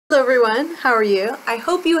everyone, how are you? I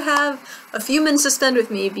hope you have a few minutes to spend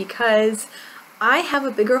with me because I have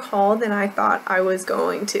a bigger haul than I thought I was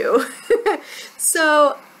going to.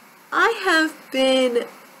 So I have been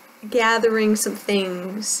gathering some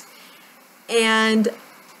things and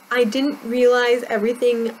I didn't realize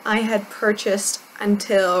everything I had purchased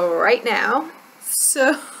until right now.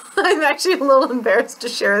 So I'm actually a little embarrassed to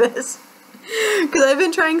share this because I've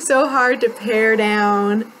been trying so hard to pare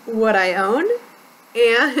down what I own.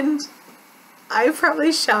 And I've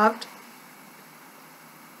probably shopped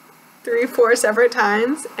 3-4 separate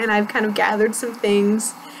times, and I've kind of gathered some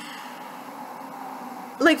things.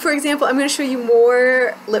 Like, for example, I'm going to show you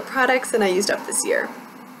more lip products than I used up this year.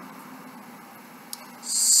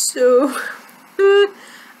 So,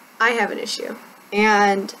 I have an issue,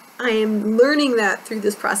 and I am learning that through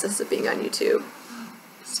this process of being on YouTube.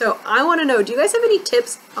 So, I want to know, do you guys have any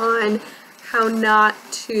tips on how not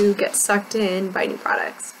to get sucked in by new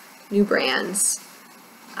products, new brands,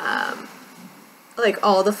 like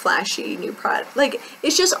all the flashy new product, like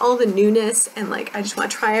it's just all the newness, and like I just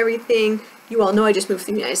want to try everything. You all know I just moved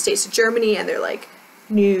from the United States to Germany, and they're like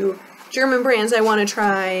new German brands I want to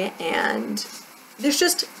try, and there's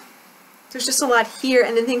just a lot here,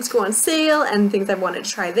 and then things go on sale and things I wanted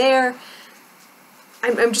to try there.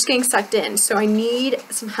 I'm just getting sucked in, so I need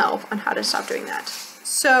some help on how to stop doing that.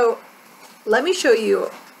 So let me show you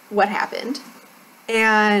what happened,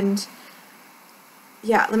 and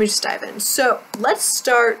yeah, let me just dive in. So let's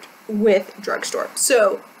start with drugstore.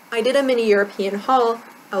 So I did a mini European haul.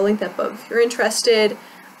 I'll link that above if you're interested.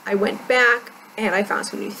 I went back and I found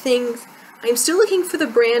some new things. I'm still looking for the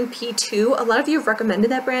brand P2. A lot of you have recommended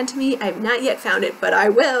that brand to me. I have not yet found it, but I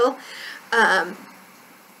will.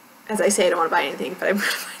 As I say, I don't want to buy anything, but I'm going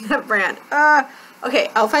to find that brand. Okay,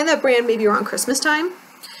 I'll find that brand maybe around Christmas time.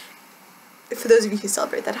 For those of you who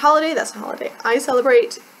celebrate that holiday, that's a holiday I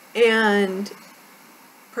celebrate, and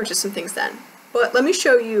purchase some things then. But let me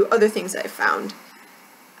show you other things that I found,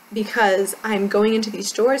 because I'm going into these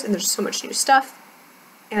stores and there's so much new stuff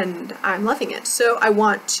and I'm loving it. So I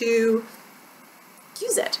want to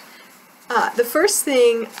use it. The first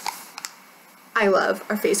thing I love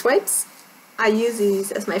are face wipes. I use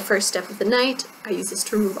these as my first step of the night. I use this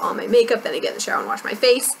to remove all my makeup, then I get in the shower and wash my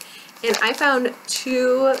face. And I found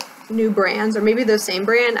 2 new brands, or maybe the same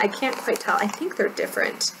brand, I can't quite tell. I think they're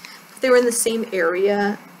different. They were in the same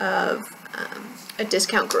area of a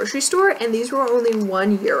discount grocery store, and these were only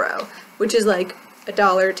 €1, which is like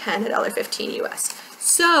 $1.10, $1.15 US.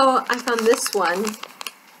 So I found this one,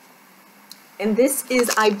 and this is,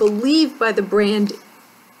 I believe, by the brand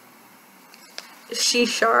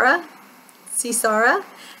Shisara,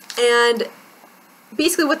 and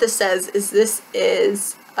basically what this says is this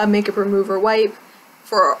is a makeup remover wipe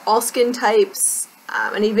for all skin types,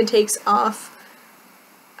 and even takes off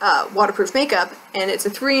waterproof makeup, and it's a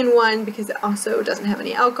 3-in-1 because it also doesn't have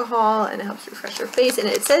any alcohol and it helps refresh your face, and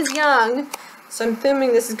it says young, so I'm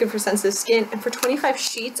assuming this is good for sensitive skin. And for 25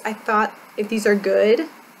 sheets, I thought if these are good,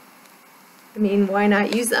 I mean, why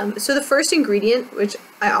not use them? So the first ingredient, which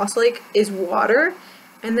I also like, is water,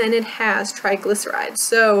 and then it has triglycerides.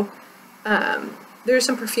 So there's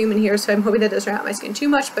some perfume in here, so I'm hoping that doesn't dry out my skin too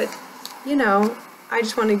much, but you know, I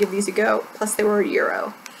just want to give these a go. Plus they were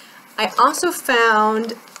 €1. I also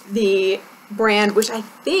found the brand, which I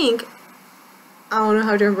think, I don't know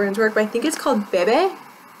how German brands work, but I think it's called Bebe.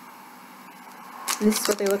 And this is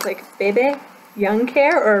what they look like. Bebe, Young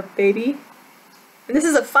Care, or Baby. And this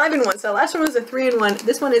is a 5-in-1, so the last one was a 3-in-1.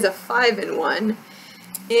 This one is a 5-in-1.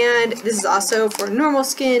 And this is also for normal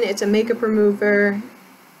skin. It's a makeup remover,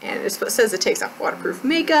 and it says it takes off waterproof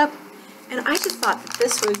makeup. And I just thought that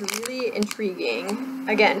this was really intriguing.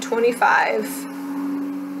 Again, 25.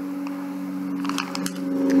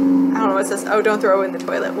 I don't know what it says. Oh, don't throw in the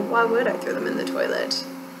toilet. Well, why would I throw them in the toilet?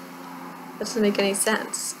 That doesn't make any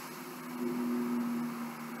sense.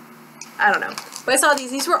 I don't know. But I saw these.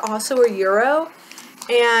 These were also €1,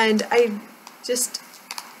 and I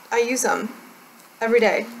use them every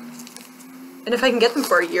day. And if I can get them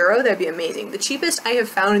for €1, that'd be amazing. The cheapest I have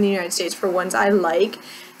found in the United States for ones I like,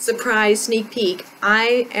 surprise, sneak peek,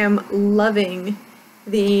 I am loving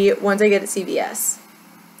the ones I get at CVS.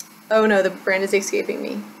 Oh no, the brand is escaping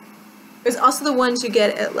me. There's also the ones you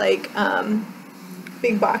get at like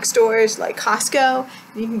big box stores like Costco.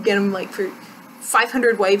 You can get them like for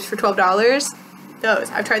 500 wipes for $12.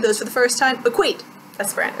 Those, I've tried those for the first time. Equate,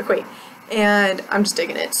 that's the brand, Equate. And I'm just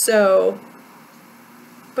digging it. So,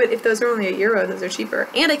 but if those are only €1, those are cheaper.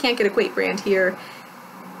 And I can't get Equate brand here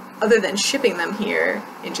other than shipping them here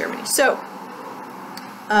in Germany. So,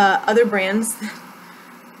 other brands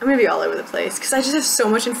I'm gonna be all over the place because I just have so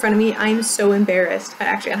much in front of me. I'm so embarrassed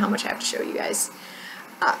actually on how much I have to show you guys.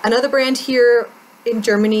 Another brand here in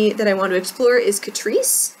Germany that I want to explore is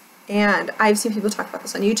Catrice, and I've seen people talk about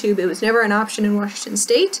this on YouTube. It was never an option in Washington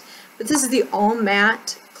State, but this is the All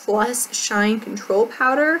Matte Plus Shine Control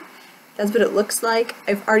Powder. That's what it looks like.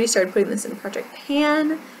 I've already started putting this in Project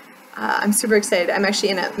Pan. I'm super excited. I'm actually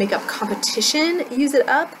in a makeup competition, Use It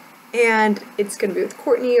Up, and it's going to be with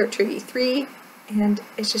Courtney or Triggy3, and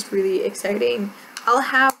it's just really exciting. I'll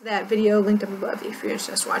have that video linked up above if you're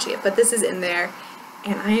just watching it, but this is in there,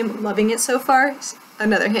 and I am loving it so far.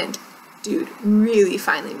 Another hint, dude, really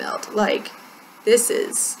finely milled. Like, this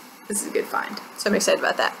is a good find, so I'm excited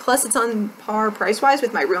about that. Plus, it's on par price-wise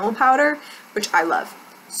with my Rimmel powder, which I love.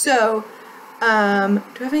 So, do I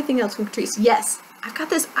have anything else from Catrice? Yes, I've got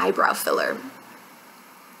this eyebrow filler.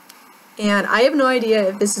 And I have no idea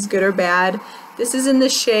if this is good or bad. This is in the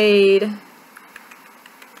shade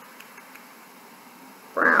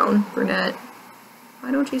brown, brunette.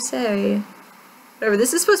 Why don't you say? Whatever,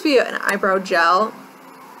 this is supposed to be an eyebrow gel.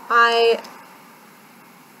 It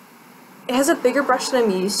has a bigger brush than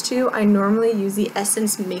I'm used to. I normally use the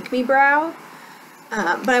Essence Make Me Brow.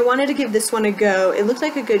 But I wanted to give this one a go. It looked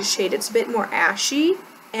like a good shade. It's a bit more ashy,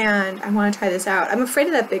 and I want to try this out. I'm afraid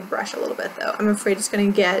of that big brush a little bit, though. I'm afraid it's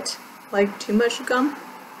going to get, like, too much gum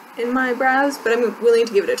in my brows, but I'm willing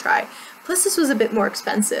to give it a try. Plus, this was a bit more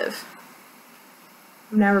expensive.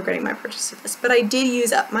 I'm now regretting my purchase of this, but I did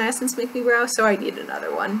use up my Essence Make Me Brow, so I need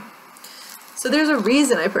another one. So there's a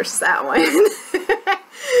reason I purchased that one.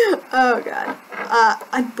 Oh, God.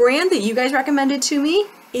 A brand that you guys recommended to me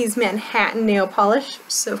is Manhattan Nail Polish,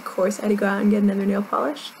 so of course I had to go out and get another nail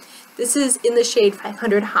polish. This is in the shade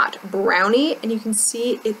 500 Hot Brownie, and you can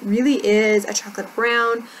see it really is a chocolate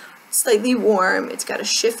brown, slightly warm. It's got a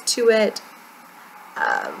shift to it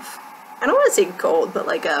of, I don't want to say gold, but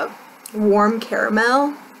like a warm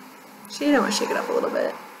caramel shade. I want to shake it up a little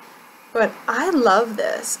bit. But I love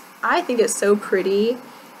this. I think it's so pretty.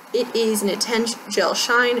 It is an Intense Gel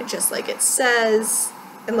Shine, just like it says.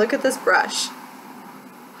 And look at this brush.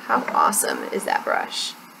 How awesome is that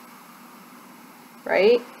brush?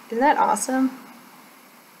 Right? Isn't that awesome?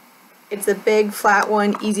 It's a big, flat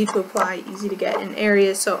one, easy to apply, easy to get in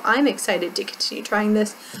areas, so I'm excited to continue trying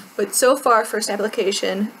this. But so far, first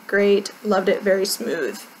application, great, loved it, very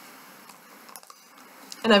smooth.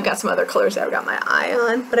 And I've got some other colors that I've got my eye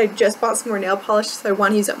on, but I just bought some more nail polish, so I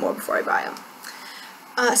want to use up more before I buy them.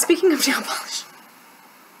 Speaking of nail polish,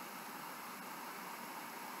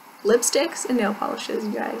 lipsticks and nail polishes,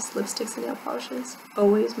 you guys. Lipsticks and nail polishes,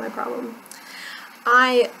 always my problem.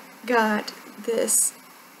 I got this,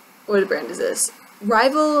 what brand is this?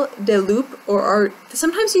 Rival de Loup, or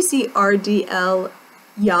sometimes you see RDL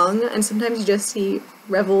Young, and sometimes you just see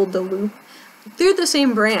Revel de Loup. They're the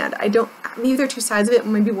same brand. Maybe they're two sides of it.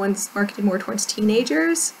 Maybe one's marketed more towards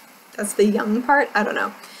teenagers. That's the young part. I don't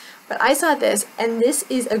know. But I saw this, and this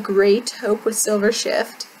is a gray taupe with silver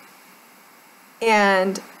shift.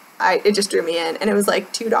 And it just drew me in. And it was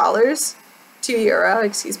like $2, €2,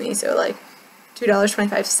 excuse me. So like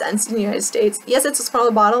 $2.25 in the United States. Yes, it's a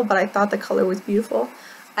smaller bottle, but I thought the color was beautiful.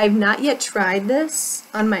 I've not yet tried this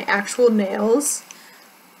on my actual nails,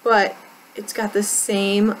 but it's got the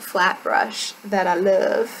same flat brush that I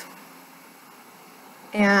love,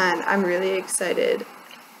 and I'm really excited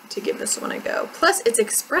to give this one a go. Plus, it's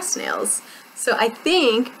express nails, so I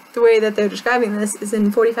think the way that they're describing this is in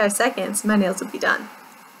 45 seconds, my nails will be done,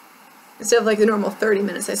 instead of like the normal 30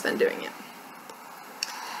 minutes I spend doing it.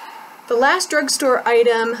 The last drugstore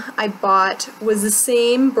item I bought was the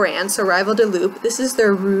same brand, so Rival de Loup. This is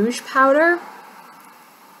their Rouge powder,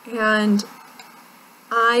 and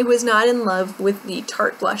I was not in love with the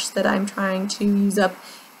Tarte blush that I'm trying to use up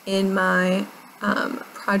in my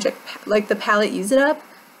project, like the palette Use It Up,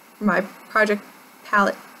 my project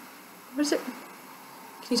palette. What is it?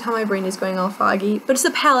 Can you tell my brain is going all foggy? But it's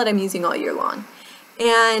the palette I'm using all year long.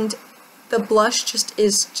 And the blush it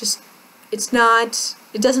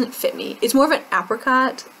doesn't fit me. It's more of an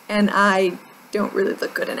apricot, and I don't really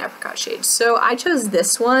look good in apricot shades. So I chose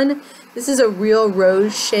this one. This is a Real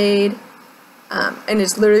Rose shade. And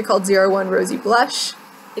it's literally called 01 Rosy Blush.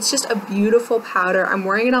 It's just a beautiful powder. I'm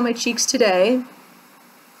wearing it on my cheeks today,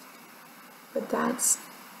 but that's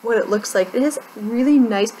what it looks like. It has really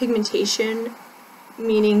nice pigmentation,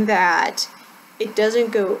 meaning that it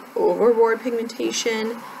doesn't go overboard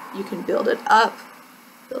pigmentation. You can build it up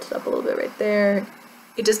a little bit right there.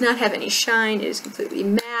 It does not have any shine. It is completely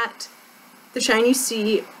matte. The shine you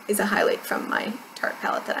see is a highlight from my Tarte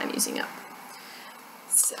palette that I'm using up.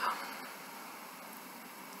 So,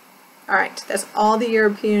 alright, that's all the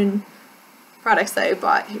European products that I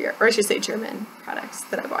bought here, or I should say German products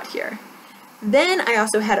that I bought here. Then I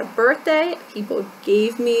also had a birthday. People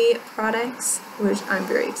gave me products, which I'm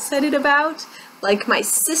very excited about. Like my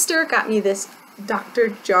sister got me this Dr.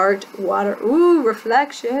 Jart water, ooh,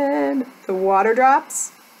 reflection, the water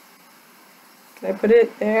drops. Can I put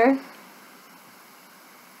it there?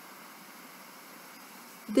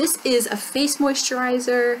 This is a face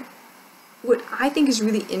moisturizer. What I think is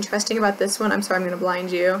really interesting about this one, I'm sorry, I'm going to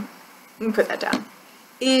blind you. Let me put that down.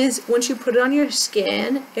 Is once you put it on your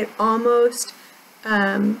skin, it almost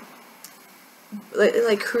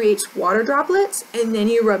like creates water droplets, and then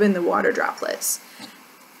you rub in the water droplets.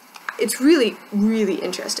 It's really, really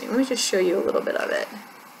interesting. Let me just show you a little bit of it.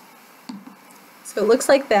 So it looks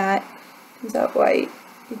like that. Comes out white.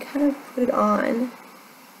 You kind of put it on.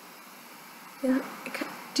 Yeah.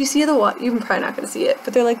 Do you see the water? You're probably not going to see it,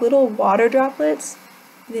 but they're like little water droplets.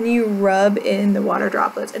 Then you rub in the water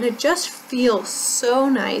droplets, and it just feels so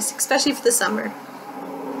nice, especially for the summer.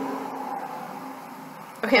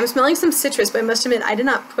 Okay, I'm smelling some citrus, but I must admit I did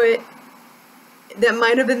not put. That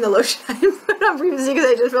might have been the lotion I put on previously because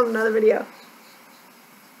I just filmed another video.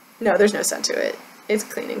 No, there's no scent to it. It's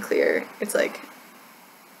clean and clear. It's like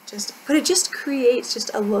but it just creates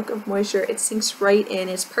just a look of moisture. It sinks right in.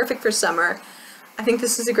 It's perfect for summer. I think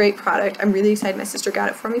this is a great product. I'm really excited. My sister got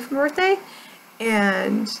it for me for my birthday,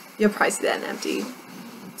 and you'll probably see that in empty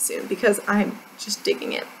soon because I'm just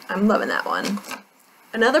digging it. I'm loving that one.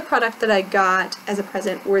 Another product that I got as a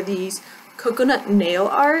present were these coconut nail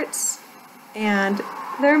arts, and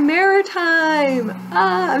they're maritime.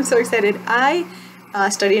 I'm so excited. I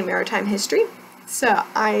studied maritime history, so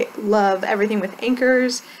I love everything with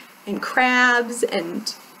anchors and crabs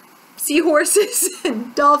and seahorses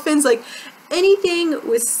and dolphins, like anything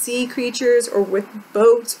with sea creatures or with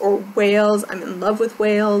boats or whales. I'm in love with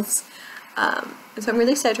whales. And so I'm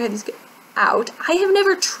really excited to try these out. I have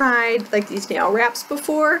never tried like these nail wraps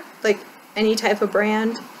before, like any type of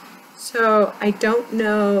brand. So I don't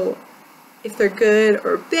know if they're good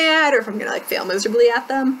or bad, or if I'm gonna like fail miserably at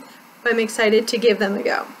them. But I'm excited to give them a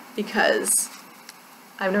go because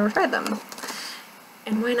I've never tried them.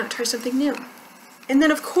 And why not try something new? And then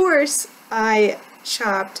of course I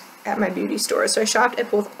shopped at my beauty store. So I shopped at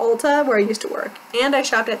both Ulta, where I used to work, and I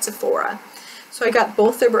shopped at Sephora. So I got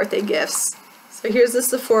both their birthday gifts. So here's the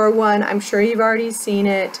Sephora one. I'm sure you've already seen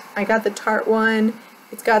it. I got the Tarte one.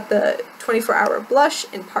 It's got the 24-hour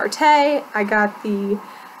blush in Partey. I got the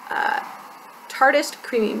Tarteist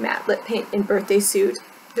Creamy Matte Lip Paint in Birthday Suit.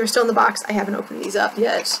 They're still in the box. I haven't opened these up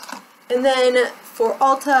yet. And then for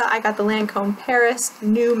Ulta, I got the Lancome Paris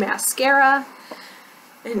new mascara.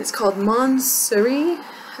 And it's called Montsouris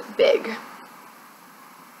Big.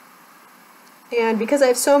 And because I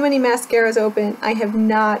have so many mascaras open, I have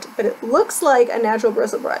not, but it looks like a natural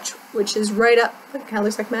bristle brush, which is right up, look, it kind of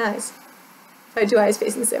looks like my eyes. If I had two eyes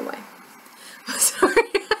facing the same way. I'm sorry.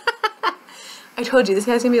 I told you, this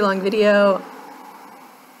guy's gonna be a long video.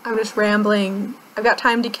 I'm just rambling. I've got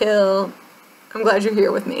time to kill. I'm glad you're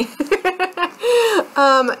here with me.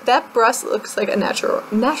 That brush looks like a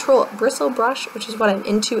natural bristle brush, which is what I'm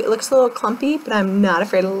into. It looks a little clumpy, but I'm not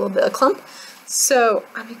afraid of a little bit of clump. So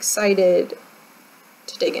I'm excited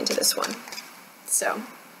to dig into this one. So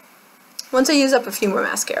once I use up a few more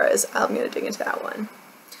mascaras, I'm going to dig into that one.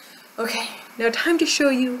 Okay, now time to show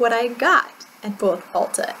you what I got at both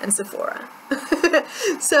Ulta and Sephora.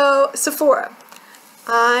 So Sephora,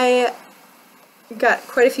 I got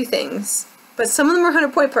quite a few things, but some of them are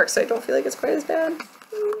 100-point perks, so I don't feel like it's quite as bad.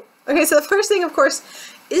 Okay, so the first thing, of course,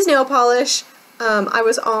 is nail polish. I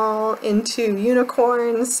was all into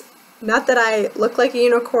unicorns. Not that I look like a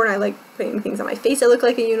unicorn, I like putting things on my face that look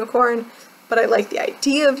like a unicorn, but I like the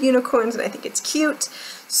idea of unicorns and I think it's cute.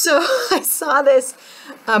 So I saw this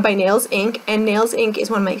by Nails Inc, and Nails Inc is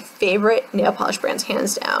one of my favorite nail polish brands,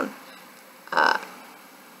 hands down.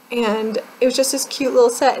 And it was just this cute little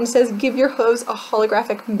set, and it says, give your hooves a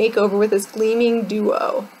holographic makeover with this gleaming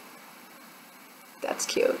duo. That's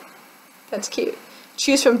cute. That's cute.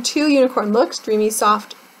 Choose from 2 unicorn looks, dreamy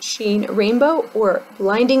soft sheen rainbow or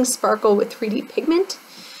blinding sparkle with 3D pigment.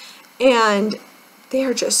 And they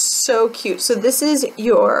are just so cute. So this is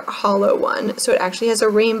your hollow one. So it actually has a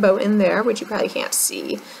rainbow in there, which you probably can't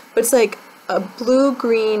see. But it's like a blue,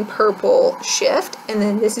 green, purple shift. And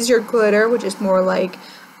then this is your glitter, which is more like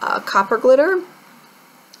copper glitter.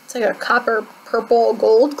 It's like a copper, purple,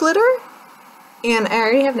 gold glitter. And I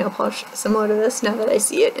already have nail polish similar to this now that I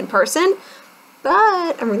see it in person.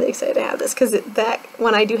 But I'm really excited to have this because that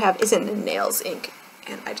one I do have isn't in Nails Inc.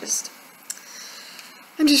 And I'm just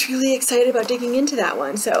really excited about digging into that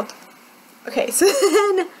one. So, okay, so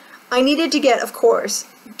then I needed to get, of course,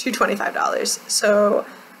 to $25 so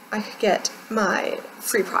I could get my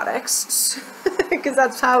free products, because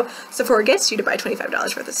that's how Sephora gets you to buy $25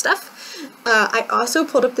 worth of stuff. I also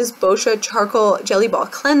pulled up this Boscia Charcoal Jelly Ball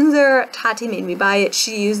Cleanser. Tati made me buy it.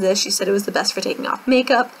 She used this. She said it was the best for taking off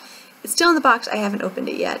makeup. It's still in the box. I haven't opened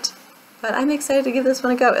it yet, but I'm excited to give this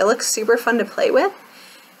one a go. It looks super fun to play with,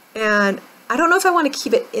 and I don't know if I want to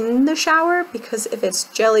keep it in the shower, because if it's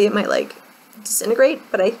jelly it might like disintegrate,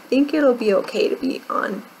 but I think it'll be okay to be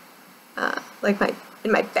on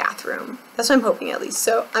in my bathroom. That's what I'm hoping, at least.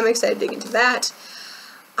 So I'm excited to dig into that.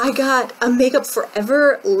 I got a Makeup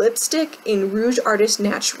Forever lipstick in Rouge Artist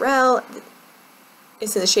Naturel.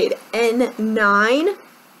 It's in the shade N9,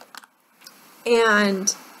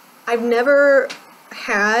 and I've never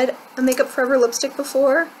had a Makeup Forever lipstick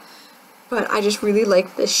before, but I just really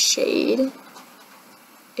like this shade.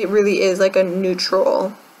 It really is like a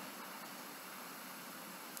neutral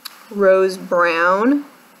rose brown.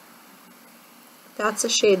 That's a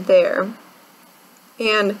shade there.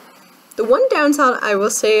 And the one downside I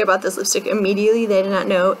will say about this lipstick immediately that I did not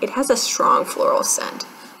know, it has a strong floral scent.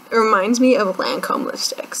 It reminds me of Lancome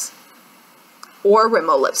lipsticks or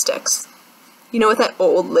Rimmel lipsticks. You know, with that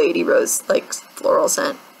old lady rose like floral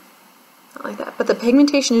scent. Not like that. But the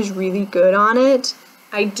pigmentation is really good on it.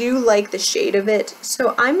 I do like the shade of it,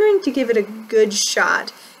 so I'm going to give it a good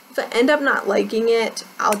shot. If I end up not liking it,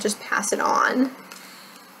 I'll just pass it on.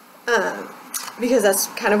 Because that's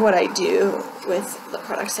kind of what I do with the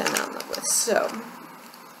products I'm not in love with, so.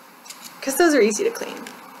 Because those are easy to clean.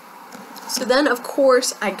 So then, of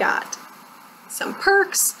course, I got some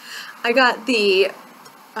perks. I got the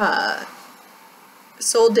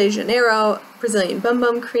Sol de Janeiro Brazilian Bum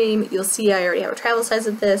Bum Cream. You'll see I already have a travel size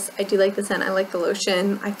of this. I do like the scent. I like the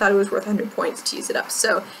lotion. I thought it was worth 100 points to use it up.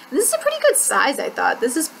 So this is a pretty good size, I thought.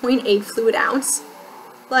 This is 0.8 fluid ounce.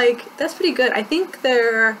 Like, that's pretty good. I think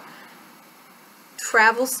their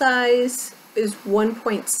travel size is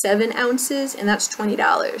 1.7 ounces, and that's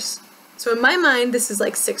 $20. So in my mind, this is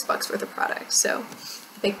like $6 worth of product. So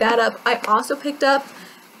I picked that up. I also picked up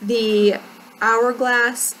the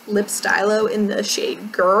Hourglass Lip Stylo in the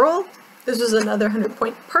shade Girl. This was another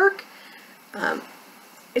 100-point perk.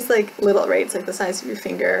 It's like little, right? It's like the size of your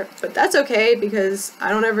finger, but that's okay because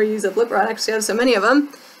I don't ever use up lip products. I have so many of them.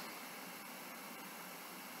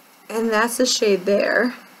 And that's the shade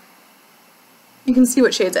there. You can see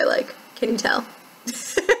what shades I like. Can you tell?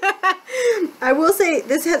 I will say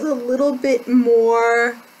this has a little bit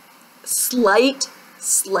more slight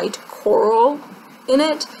coral in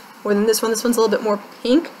it more than this one. This one's a little bit more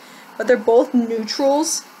pink, but they're both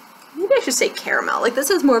neutrals. Maybe I should say caramel. Like, this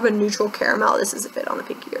is more of a neutral caramel. This is a bit on the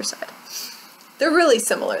pinkier side. They're really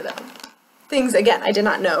similar though. Things, again, I did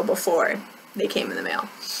not know before they came in the mail.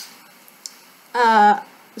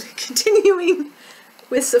 Continuing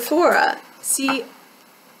with Sephora. See,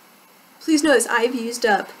 please notice I've used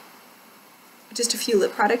up just a few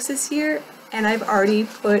lip products this year, and I've already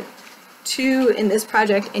put 2 in this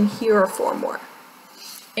project, and here are 4 more.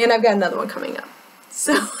 And I've got another one coming up.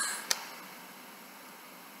 So,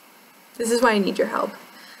 this is why I need your help.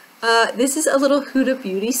 This is a little Huda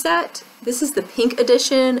Beauty set. This is the pink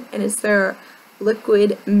edition, and it's their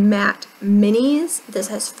Liquid Matte Minis. This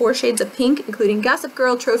has 4 shades of pink, including Gossip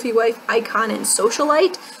Girl, Trophy Wife, Icon, and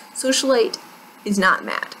Socialite. Socialite is not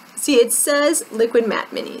matte. See, it says Liquid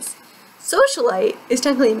Matte Minis. Socialite is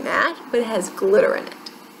technically matte, but it has glitter in it.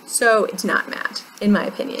 So it's not matte, in my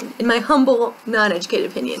opinion. In my humble,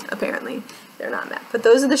 non-educated opinion, apparently, they're not matte. But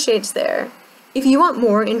those are the shades there. If you want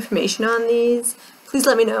more information on these, please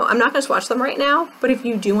let me know. I'm not going to swatch them right now, but if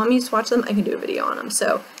you do want me to swatch them, I can do a video on them.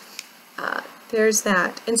 So there's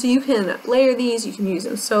that. And so you can layer these, you can use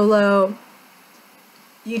them solo.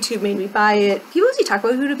 YouTube made me buy it. People usually talk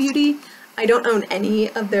about Huda Beauty. I don't own any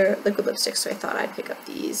of their liquid lipsticks, so I thought I'd pick up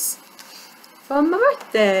these for my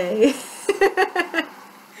birthday.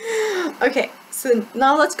 Okay, so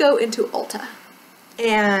now let's go into Ulta.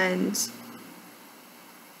 And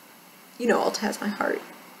you know Ulta has my heart.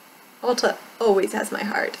 Ulta always has my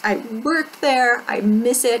heart. I worked there. I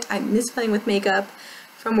miss it. I miss playing with makeup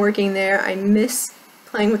from working there. I miss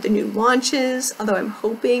playing with the new launches, although I'm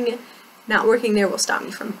hoping not working there will stop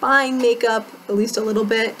me from buying makeup, at least a little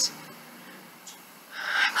bit.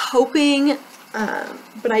 I'm hoping,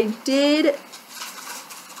 but I did,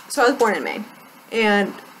 so I was born in May,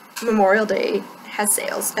 and Memorial Day has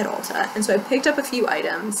sales at Ulta, and so I picked up a few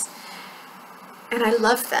items, and I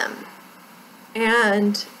loved them,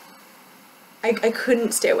 and I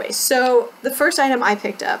couldn't stay away. So the first item I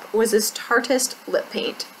picked up was this Tarteist lip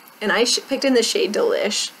paint, and I picked in the shade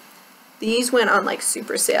Delish. These went on like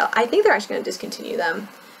super sale. I think they're actually going to discontinue them,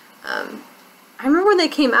 I remember when they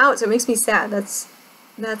came out, so it makes me sad. That's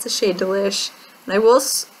a shade Delish. And I will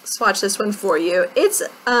swatch this one for you. It's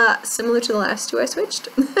similar to the last two I switched.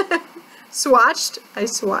 Swatched? I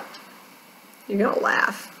swatched. You're gonna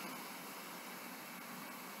laugh.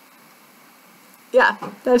 Yeah,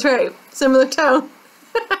 that's right. Similar tone.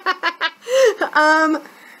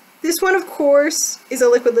 This one, of course, is a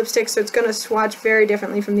liquid lipstick, so it's gonna swatch very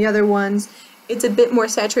differently from the other ones. It's a bit more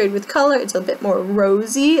saturated with color. It's a bit more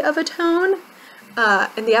rosy of a tone.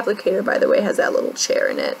 And the applicator, by the way, has that little chair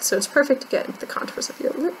in it, so it's perfect to get into the contours of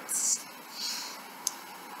your lips.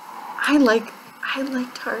 I like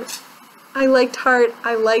Tarte. I like Tarte.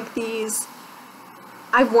 I like these.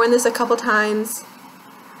 I've worn this a couple times.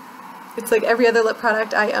 It's like every other lip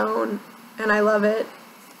product I own, and I love it.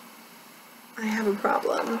 I have a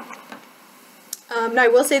problem. Now I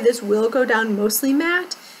will say this will go down mostly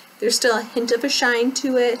matte. There's still a hint of a shine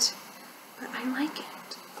to it, but I like it.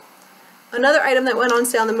 Another item that went on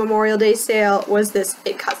sale on the Memorial Day sale was this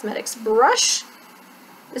IT Cosmetics brush.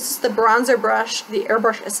 This is the bronzer brush, the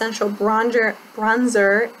Airbrush Essential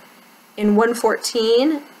Bronzer in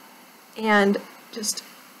 114. And just,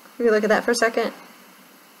 let me look at that for a second.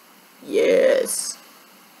 Yes.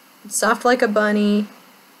 It's soft like a bunny.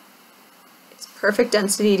 It's perfect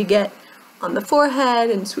density to get on the forehead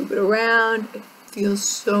and swoop it around. It feels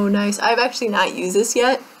so nice. I've actually not used this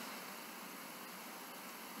yet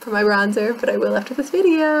for my bronzer, but I will after this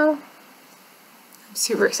video. I'm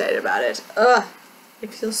super excited about it. Ugh,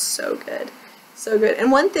 it feels so good. So good.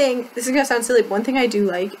 And one thing, this is gonna sound silly, but one thing I do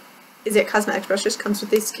like is that Cosmetics brush just comes with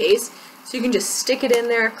this case, so you can just stick it in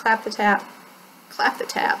there, clap the tap, click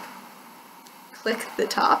the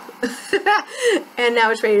top, and now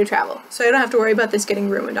it's ready to travel. So I don't have to worry about this getting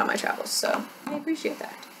ruined on my travels, so I appreciate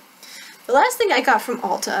that. The last thing I got from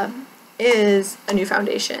Ulta is a new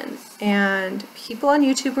foundation, and people on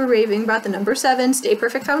YouTube were raving about the number 7 Stay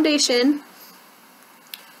Perfect foundation,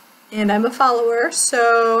 and I'm a follower,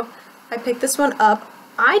 so I picked this one up.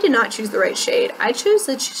 I did not choose the right shade. I chose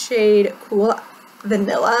the shade Cool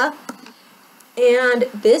Vanilla, and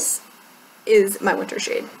this is my winter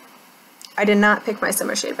shade. I did not pick my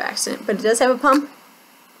summer shade by accident, but it does have a pump,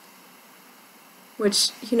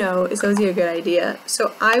 which, you know, is always a good idea.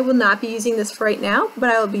 So I will not be using this for right now,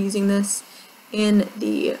 but I will be using this in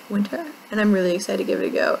the winter, and I'm really excited to give it a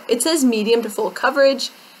go. It says medium to full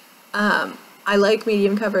coverage. I like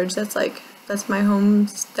medium coverage. That's my home,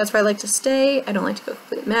 that's where I like to stay. I don't like to go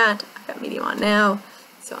completely matte. I've got medium on now,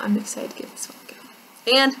 so I'm excited to give this one a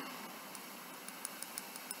go. And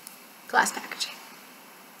glass packaging.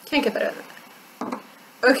 Can't get better than that.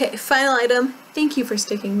 Okay, final item. Thank you for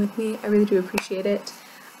sticking with me. I really do appreciate it.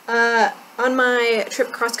 On my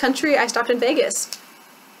trip cross country, I stopped in Vegas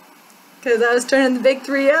because I was turning the big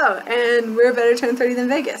 3-0, and we're better turn 30 than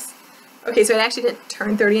Vegas. Okay, so I actually didn't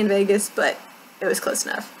turn 30 in Vegas, but it was close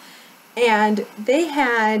enough. And they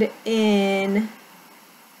had in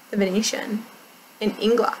the Venetian, an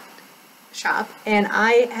Inglot shop, and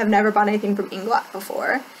I have never bought anything from Inglot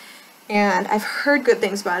before, and I've heard good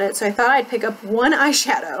things about it, so I thought I'd pick up one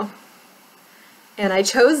eyeshadow, and I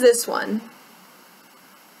chose this one.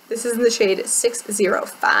 This is in the shade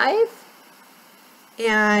 605,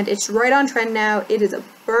 and it's right on trend now. It is a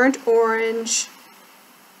burnt orange.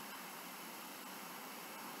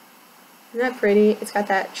 Isn't that pretty? It's got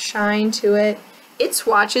that shine to it. It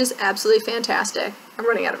swatches absolutely fantastic. I'm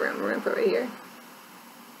running out of room. We're gonna put it right here.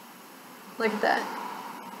 Look at that.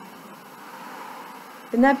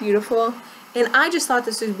 Isn't that beautiful? And I just thought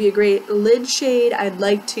this would be a great lid shade. I'd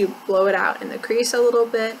like to blow it out in the crease a little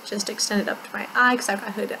bit, just extend it up to my eye because I've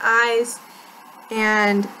got hooded eyes.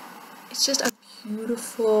 And it's just a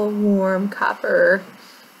beautiful, warm copper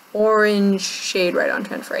orange shade right on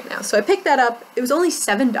trend for right now. So I picked that up. It was only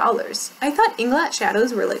 $7. I thought Inglot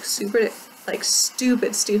shadows were like super, like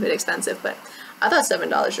stupid expensive, but I thought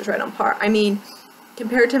 $7 was right on par. I mean,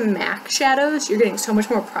 compared to MAC shadows, you're getting so much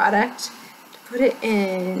more product. To put it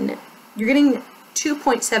in, you're getting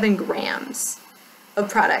 2.7 grams of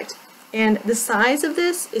product. And the size of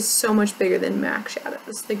this is so much bigger than MAC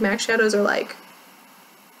shadows. Like MAC shadows are like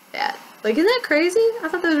that. Like, isn't that crazy? I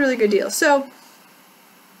thought that was a really good deal. So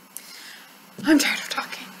I'm tired of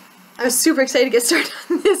talking. I was super excited to get started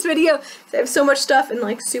on this video because I have so much stuff and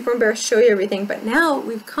like super embarrassed to show you everything, but now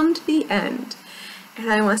we've come to the end.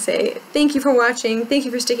 And I want to say thank you for watching, thank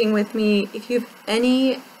you for sticking with me. If you have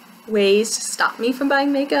any ways to stop me from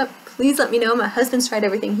buying makeup, please let me know. My husband's tried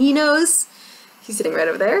everything he knows. He's sitting right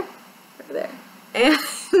over there. And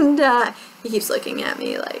he keeps looking at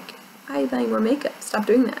me like, why are you buying more makeup? Stop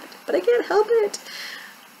doing that. But I can't help it.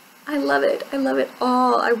 I love it. I love it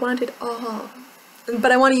all. I want it all.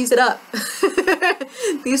 but I want to use it up.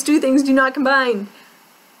 These two things do not combine.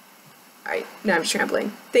 Alright, now I'm just rambling.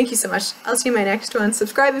 Thank you so much. I'll see you in my next one.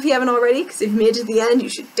 Subscribe if you haven't already, because if you made it to the end, you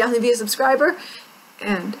should definitely be a subscriber.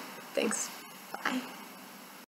 And thanks.